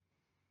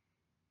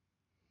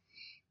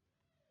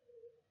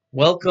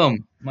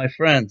Welcome, my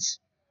friends.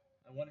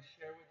 I want to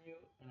share with you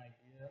an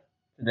idea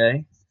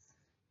today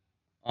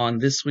on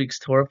this week's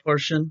Torah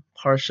portion,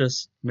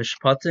 Parshas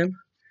Mishpatim,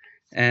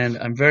 and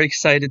I'm very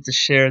excited to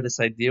share this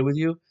idea with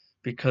you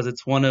because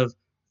it's one of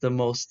the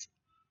most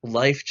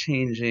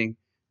life-changing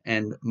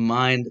and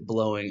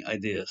mind-blowing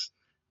ideas.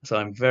 So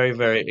I'm very,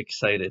 very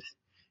excited.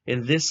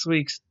 In this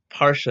week's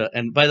Parsha,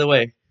 and by the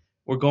way,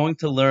 we're going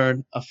to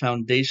learn a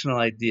foundational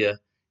idea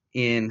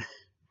in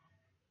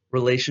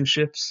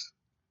relationships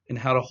and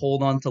how to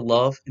hold on to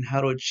love and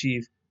how to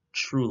achieve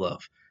true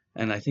love.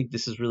 And I think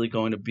this is really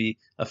going to be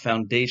a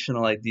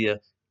foundational idea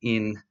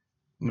in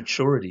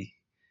maturity,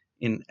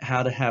 in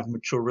how to have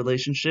mature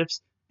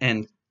relationships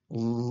and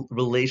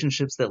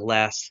relationships that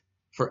last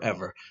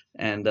forever,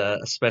 and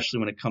especially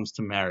when it comes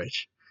to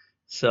marriage.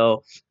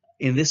 So,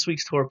 in this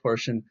week's Torah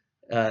portion,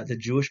 the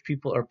Jewish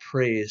people are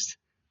praised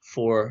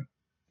for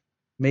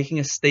making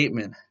a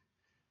statement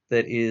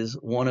that is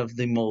one of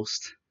the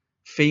most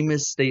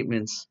famous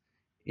statements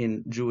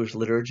in Jewish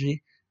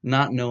liturgy,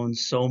 not known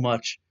so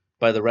much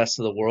by the rest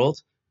of the world,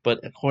 but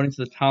according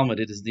to the Talmud,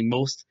 it is the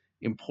most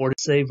important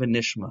say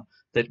v'nishma,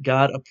 that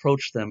God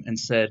approached them and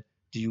said,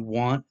 "Do you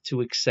want to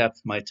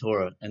accept my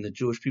Torah?" And the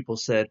Jewish people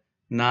said,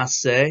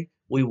 "Naseh,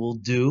 we will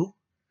do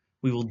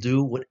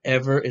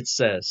whatever it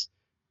says,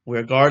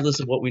 regardless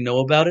of what we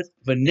know about it,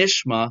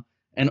 v'nishma,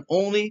 and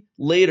only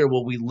later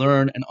will we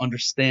learn and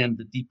understand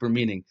the deeper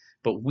meaning.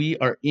 But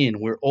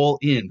we're all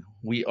in.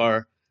 We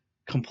are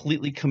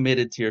completely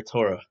committed to your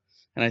Torah."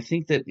 And I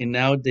think that in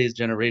nowadays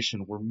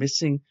generation, we're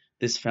missing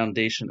this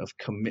foundation of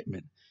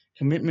commitment.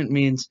 Commitment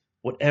means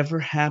whatever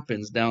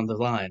happens down the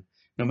line,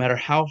 no matter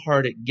how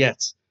hard it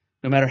gets,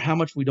 no matter how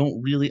much we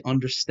don't really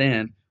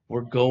understand,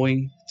 we're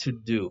going to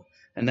do.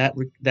 And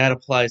that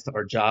applies to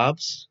our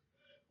jobs,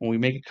 when we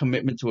make a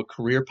commitment to a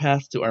career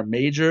path, to our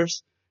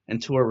majors,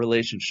 and to our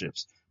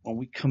relationships. When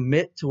we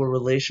commit to a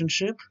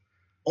relationship,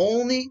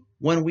 only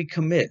when we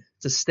commit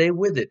to stay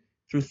with it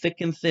through thick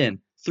and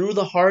thin, through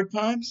the hard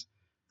times,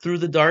 through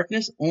the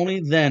darkness, only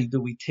then do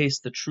we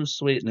taste the true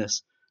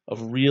sweetness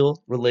of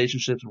real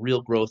relationships,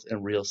 real growth,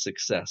 and real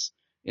success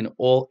in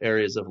all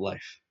areas of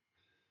life.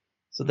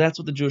 So that's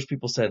what the Jewish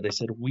people said. They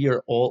said, "We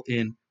are all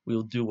in. We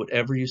will do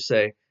whatever you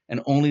say, and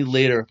only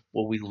later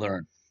will we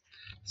learn."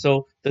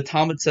 So the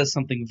Talmud says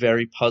something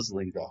very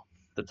puzzling, though.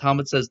 The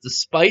Talmud says,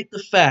 despite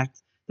the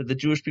fact that the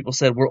Jewish people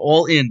said, "We're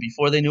all in,"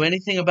 before they knew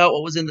anything about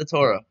what was in the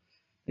Torah,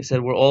 they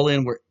said, "We're all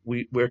in.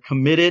 We're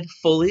committed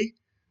fully."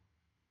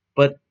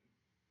 But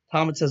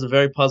Talmud says a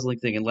very puzzling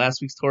thing. In last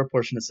week's Torah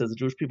portion, it says the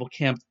Jewish people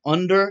camped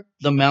under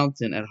the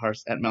mountain at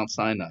Mount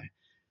Sinai.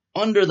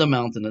 Under the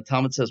mountain. The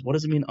Talmud says, what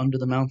does it mean under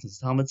the mountain?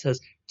 The Talmud says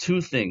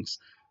two things.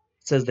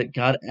 It says that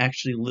God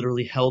actually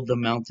literally held the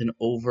mountain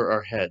over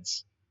our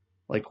heads.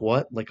 Like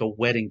what? Like a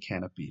wedding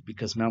canopy,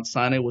 because Mount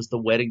Sinai was the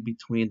wedding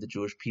between the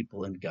Jewish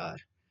people and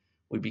God.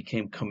 We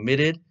became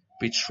committed,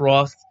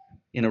 betrothed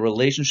in a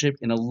relationship,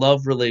 in a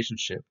love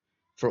relationship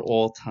for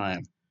all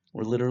time.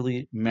 We're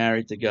literally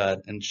married to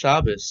God. And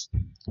Shabbos,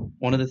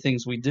 one of the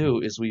things we do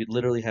is we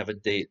literally have a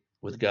date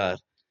with God.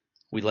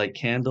 We light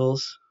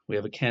candles, we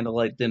have a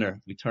candlelight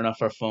dinner, we turn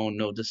off our phone,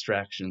 no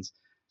distractions.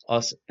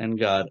 Us and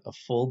God, a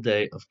full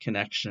day of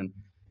connection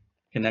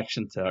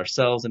to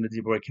ourselves and a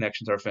deeper way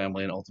connection to our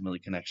family and ultimately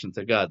connection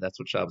to God. That's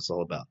what Shabbos is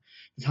all about.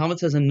 The Talmud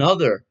says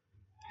another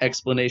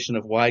explanation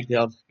of why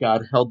God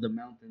held the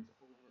mountains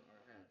over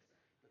our heads.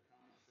 The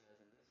Talmud says,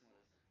 and this one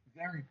is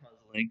very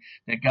puzzling,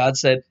 that God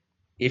said,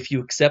 if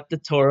you accept the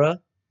Torah,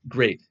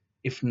 great.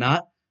 If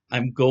not,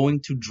 I'm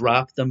going to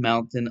drop the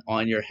mountain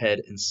on your head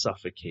and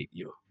suffocate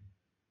you.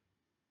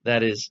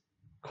 That is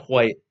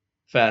quite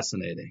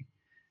fascinating.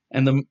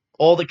 And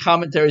all the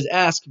commentaries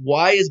ask,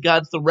 why is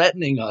God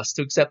threatening us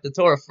to accept the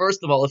Torah?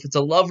 First of all, if it's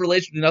a love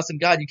relationship between us and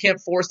God, you can't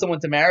force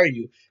someone to marry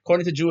you.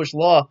 According to Jewish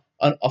law,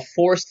 a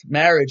forced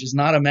marriage is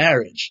not a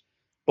marriage.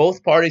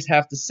 Both parties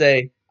have to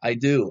say, "I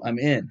do, I'm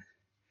in."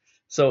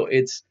 So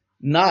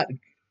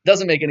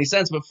doesn't make any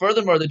sense. But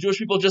furthermore, the Jewish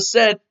people just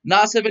said,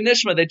 "Naaseh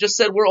v'nishma." They just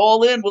said, "We're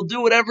all in. We'll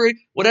do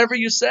whatever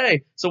you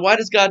say." So why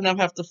does God now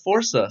have to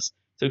force us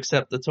to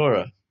accept the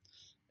Torah?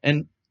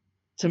 And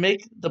to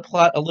make the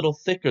plot a little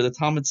thicker, the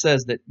Talmud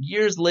says that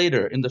years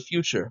later in the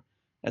future,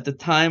 at the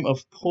time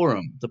of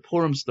Purim, the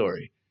Purim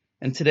story,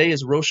 and today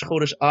is Rosh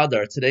Chodesh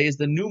Adar, today is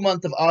the new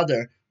month of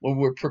Adar, where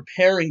we're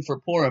preparing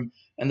for Purim,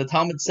 and the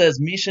Talmud says,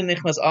 Misha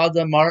Nichmas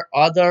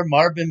Adar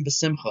Marbim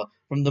B'Simcha.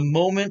 From the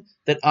moment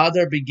that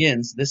Adar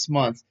begins this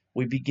month,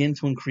 we begin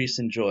to increase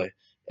in joy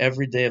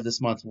every day of this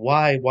month.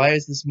 Why? Why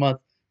is this month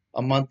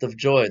a month of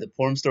joy? The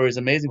Purim story is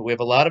amazing, but we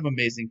have a lot of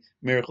amazing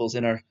miracles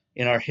in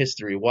our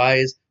history. Why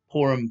is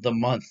Purim the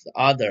month?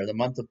 Adar, the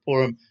month of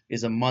Purim,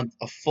 is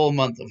a full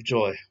month of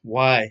joy.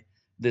 Why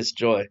this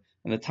joy?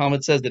 And the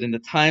Talmud says that in the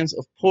times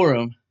of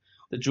Purim,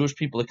 the Jewish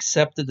people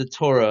accepted the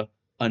Torah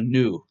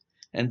anew.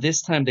 And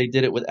this time they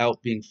did it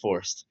without being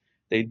forced.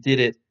 They did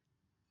it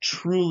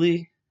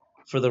truly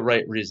for the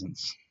right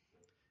reasons,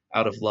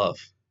 out of love.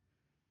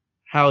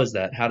 How is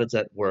that? How does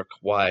that work?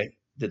 Why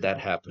did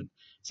that happen?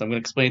 So I'm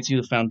going to explain to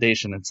you the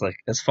foundation. It's like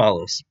as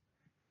follows.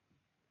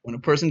 When a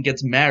person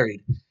gets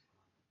married,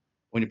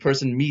 when a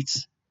person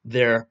meets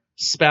their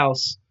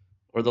spouse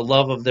or the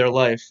love of their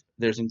life,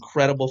 there's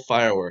incredible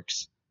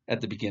fireworks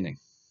at the beginning.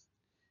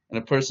 And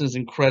a person is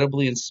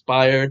incredibly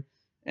inspired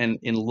and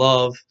in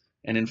love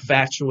and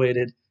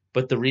infatuated,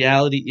 but the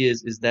reality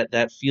is that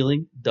that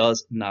feeling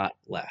does not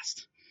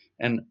last.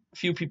 And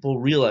few people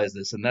realize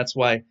this, and that's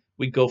why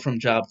we go from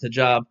job to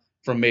job,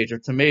 from major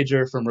to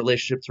major, from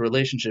relationship to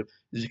relationship,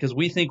 is because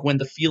we think when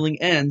the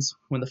feeling ends,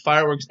 when the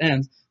fireworks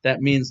end,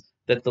 that means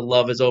that the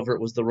love is over,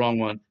 it was the wrong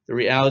one. The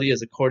reality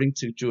is, according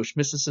to Jewish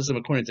mysticism,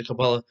 according to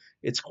Kabbalah,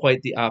 it's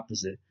quite the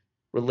opposite.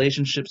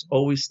 Relationships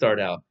always start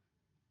out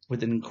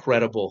with an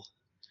incredible,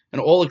 and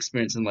all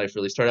experience in life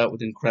really start out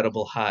with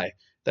incredible high.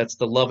 That's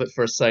the love at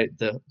first sight,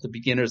 the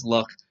beginner's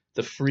luck,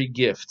 the free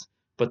gift.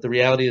 But the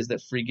reality is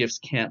that free gifts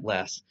can't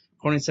last.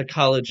 According to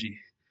psychology,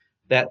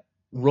 that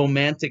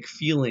romantic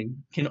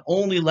feeling can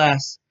only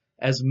last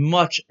as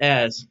much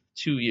as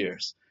 2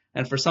 years.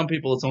 And for some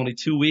people, it's only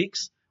 2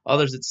 weeks.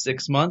 Others, it's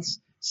 6 months.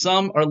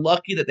 Some are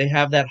lucky that they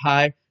have that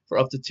high for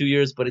up to 2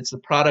 years, but it's the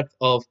product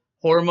of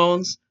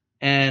hormones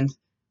and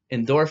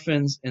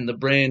endorphins in the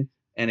brain,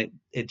 and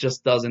it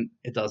just doesn't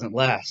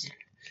last.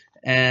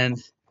 And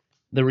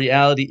the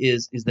reality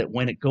is that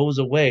when it goes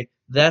away,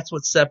 that's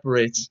what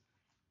separates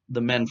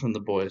the men from the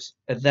boys.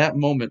 At that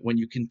moment, when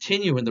you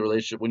continue in the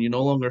relationship, when you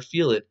no longer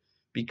feel it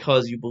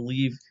because you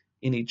believe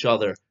in each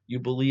other, you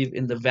believe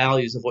in the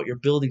values of what you're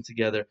building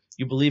together,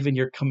 you believe in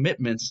your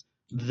commitments,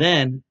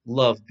 then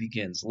love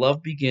begins.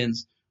 Love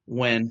begins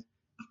when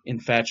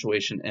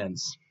infatuation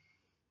ends.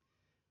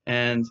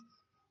 And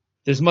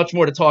there's much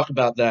more to talk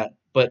about that,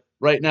 but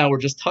right now we're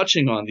just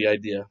touching on the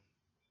idea.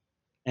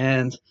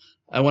 And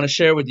I want to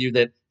share with you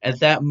that at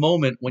that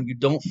moment when you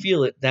don't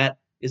feel it, that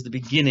is the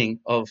beginning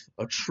of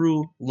a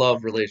true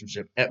love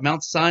relationship. At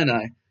Mount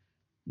Sinai,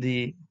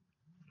 the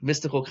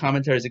mystical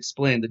commentaries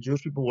explain the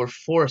Jewish people were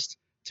forced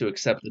to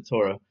accept the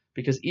Torah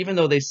because even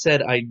though they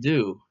said I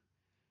do,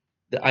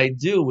 the I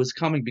do was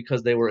coming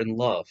because they were in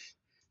love.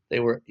 They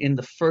were in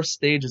the first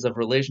stages of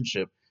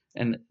relationship.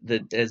 And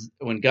as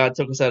when God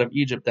took us out of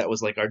Egypt, that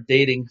was like our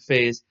dating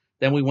phase.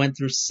 Then we went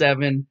through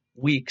 7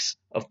 weeks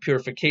of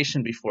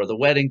purification before the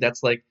wedding.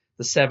 That's like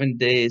the 7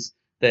 days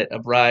that a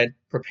bride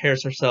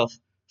prepares herself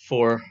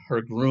for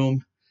her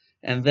groom.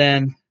 And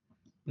then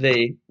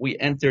we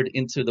entered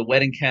into the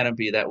wedding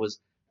canopy that was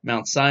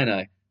Mount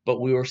Sinai.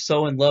 But we were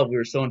so in love, we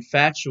were so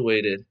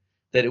infatuated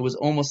that it was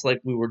almost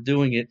like we were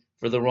doing it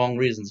for the wrong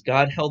reasons.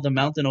 God held the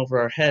mountain over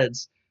our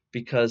heads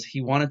because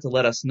he wanted to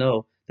let us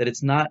know that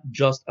it's not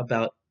just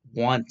about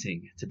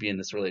wanting to be in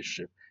this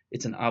relationship.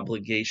 It's an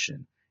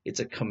obligation. It's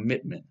a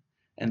commitment.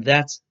 And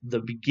that's the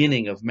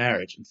beginning of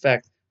marriage. In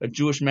fact, a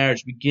Jewish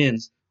marriage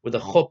begins with a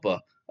chuppah,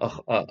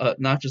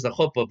 not just a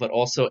chuppah, but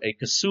also a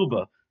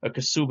kasuba. A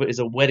kasuba is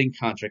a wedding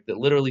contract that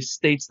literally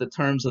states the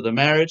terms of the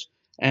marriage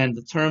and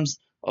the terms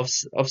of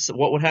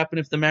what would happen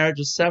if the marriage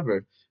is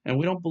severed. And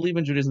we don't believe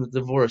in Judaism that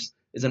divorce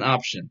is an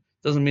option.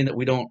 Doesn't mean that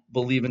we don't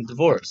believe in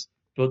divorce,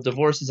 but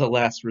divorce is a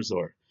last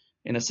resort.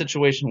 In a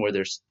situation where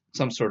there's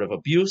some sort of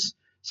abuse,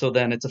 so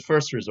then it's a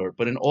first resort.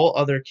 But in all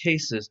other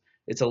cases,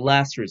 it's a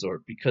last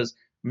resort because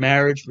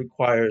marriage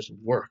requires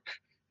work.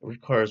 It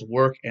requires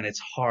work and it's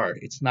hard.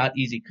 It's not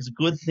easy because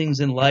good things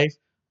in life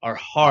are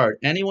hard.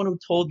 Anyone who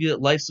told you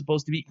that life's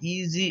supposed to be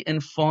easy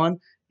and fun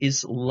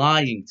is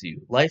lying to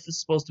you. Life is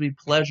supposed to be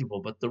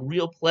pleasurable, but the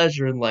real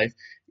pleasure in life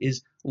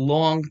is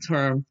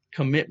long-term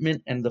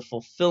commitment and the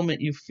fulfillment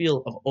you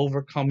feel of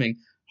overcoming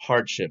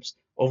hardships,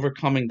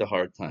 overcoming the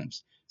hard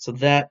times. So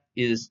that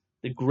is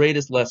the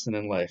greatest lesson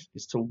in life,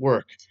 is to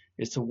work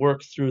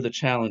through the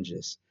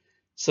challenges.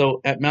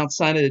 So at Mount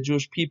Sinai, the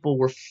Jewish people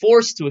were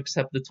forced to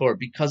accept the Torah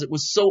because it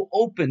was so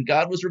open.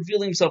 God was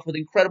revealing himself with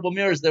incredible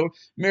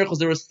miracles.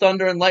 There was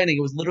thunder and lightning.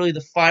 It was literally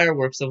the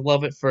fireworks of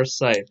love at first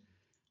sight.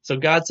 So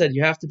God said,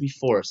 you have to be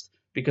forced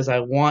because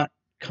I want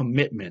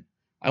commitment.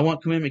 I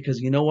want commitment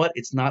because you know what?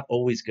 It's not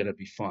always going to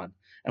be fun.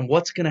 And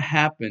what's going to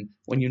happen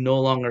when you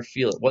no longer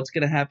feel it? What's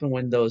going to happen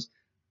when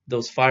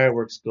those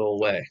fireworks go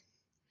away?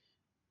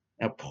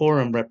 Now,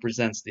 Purim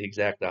represents the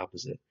exact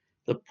opposite.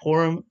 The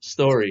Purim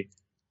story,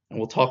 and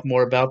we'll talk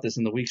more about this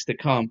in the weeks to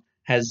come,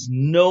 has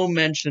no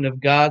mention of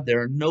God.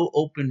 There are no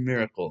open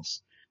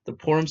miracles. The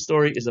Purim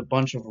story is a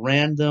bunch of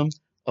random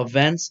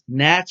events,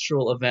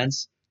 natural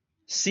events,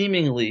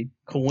 seemingly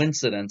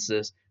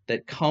coincidences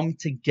that come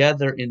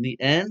together in the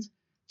end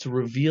to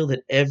reveal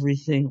that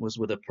everything was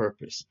with a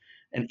purpose.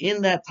 And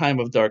in that time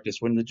of darkness,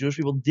 when the Jewish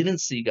people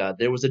didn't see God,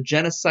 there was a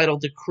genocidal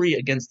decree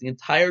against the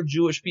entire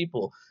Jewish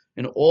people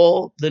in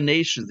all the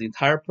nations, the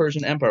entire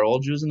Persian Empire. All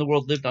Jews in the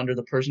world lived under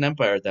the Persian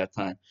Empire at that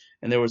time.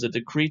 And there was a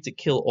decree to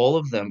kill all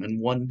of them in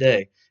one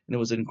day. And it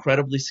was an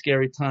incredibly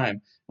scary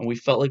time. And we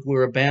felt like we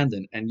were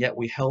abandoned. And yet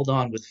we held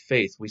on with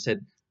faith. We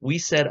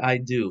said, I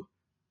do.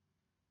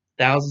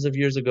 Thousands of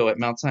years ago at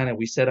Mount Sinai,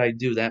 we said, I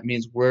do. That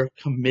means we're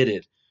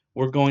committed.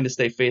 We're going to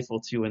stay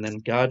faithful to you. And then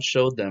God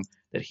showed them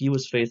that he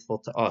was faithful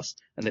to us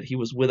and that he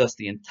was with us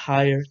the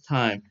entire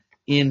time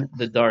in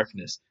the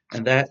darkness.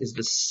 And that is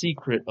the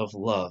secret of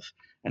love.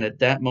 And at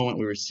that moment,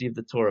 we receive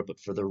the Torah, but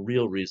for the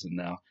real reason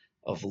now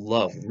of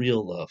love,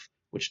 real love,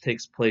 which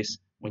takes place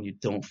when you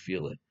don't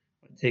feel it.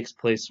 It takes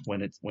place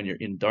when you're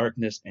in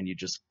darkness and you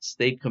just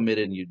stay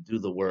committed and you do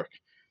the work.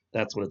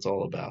 That's what it's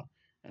all about.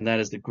 And that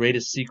is the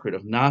greatest secret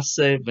of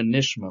Naseh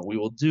V'Nishma. We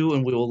will do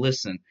and we will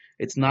listen.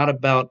 It's not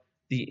about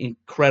the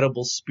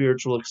incredible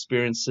spiritual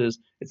experiences.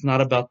 It's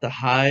not about the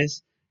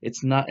highs.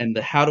 It's not, and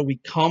the how do we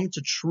come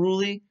to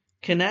truly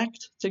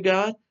connect to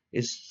God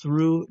is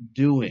through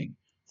doing,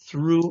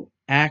 through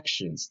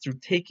actions, through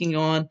taking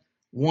on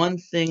one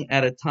thing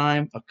at a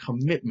time, a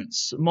commitment,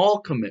 small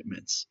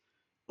commitments,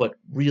 but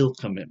real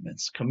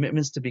commitments,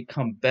 commitments to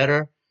become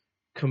better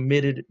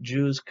committed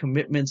Jews,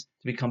 commitments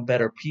to become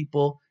better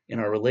people in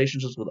our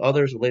relationships with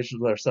others,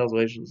 relationships with ourselves,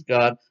 relationships with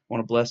God. I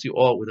want to bless you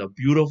all with a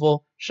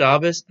beautiful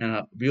Shabbos and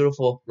a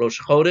beautiful Rosh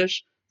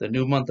Chodesh, the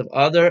new month of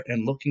Adar,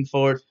 and looking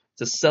forward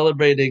to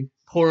celebrating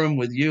Purim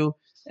with you,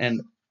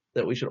 and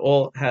that we should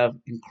all have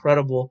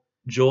incredible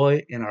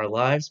joy in our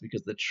lives,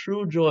 because the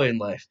true joy in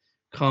life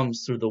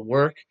comes through the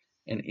work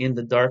and in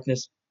the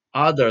darkness.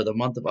 Adar, the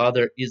month of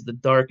Adar, is the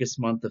darkest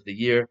month of the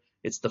year.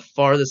 It's the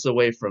farthest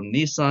away from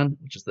Nisan,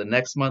 which is the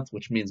next month,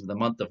 which means the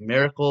month of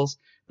miracles,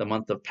 the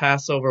month of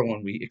Passover,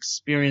 when we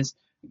experience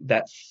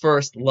that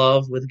first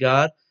love with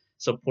God.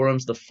 So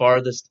Purim's the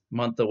farthest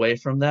month away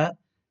from that,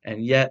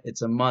 and yet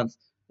it's a month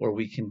where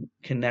we can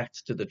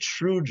connect to the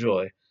true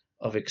joy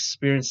of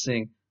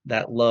experiencing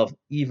that love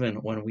even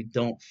when we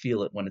don't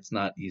feel it, when it's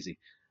not easy.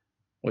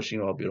 Wishing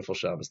you all beautiful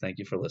Shabbos. Thank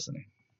you for listening.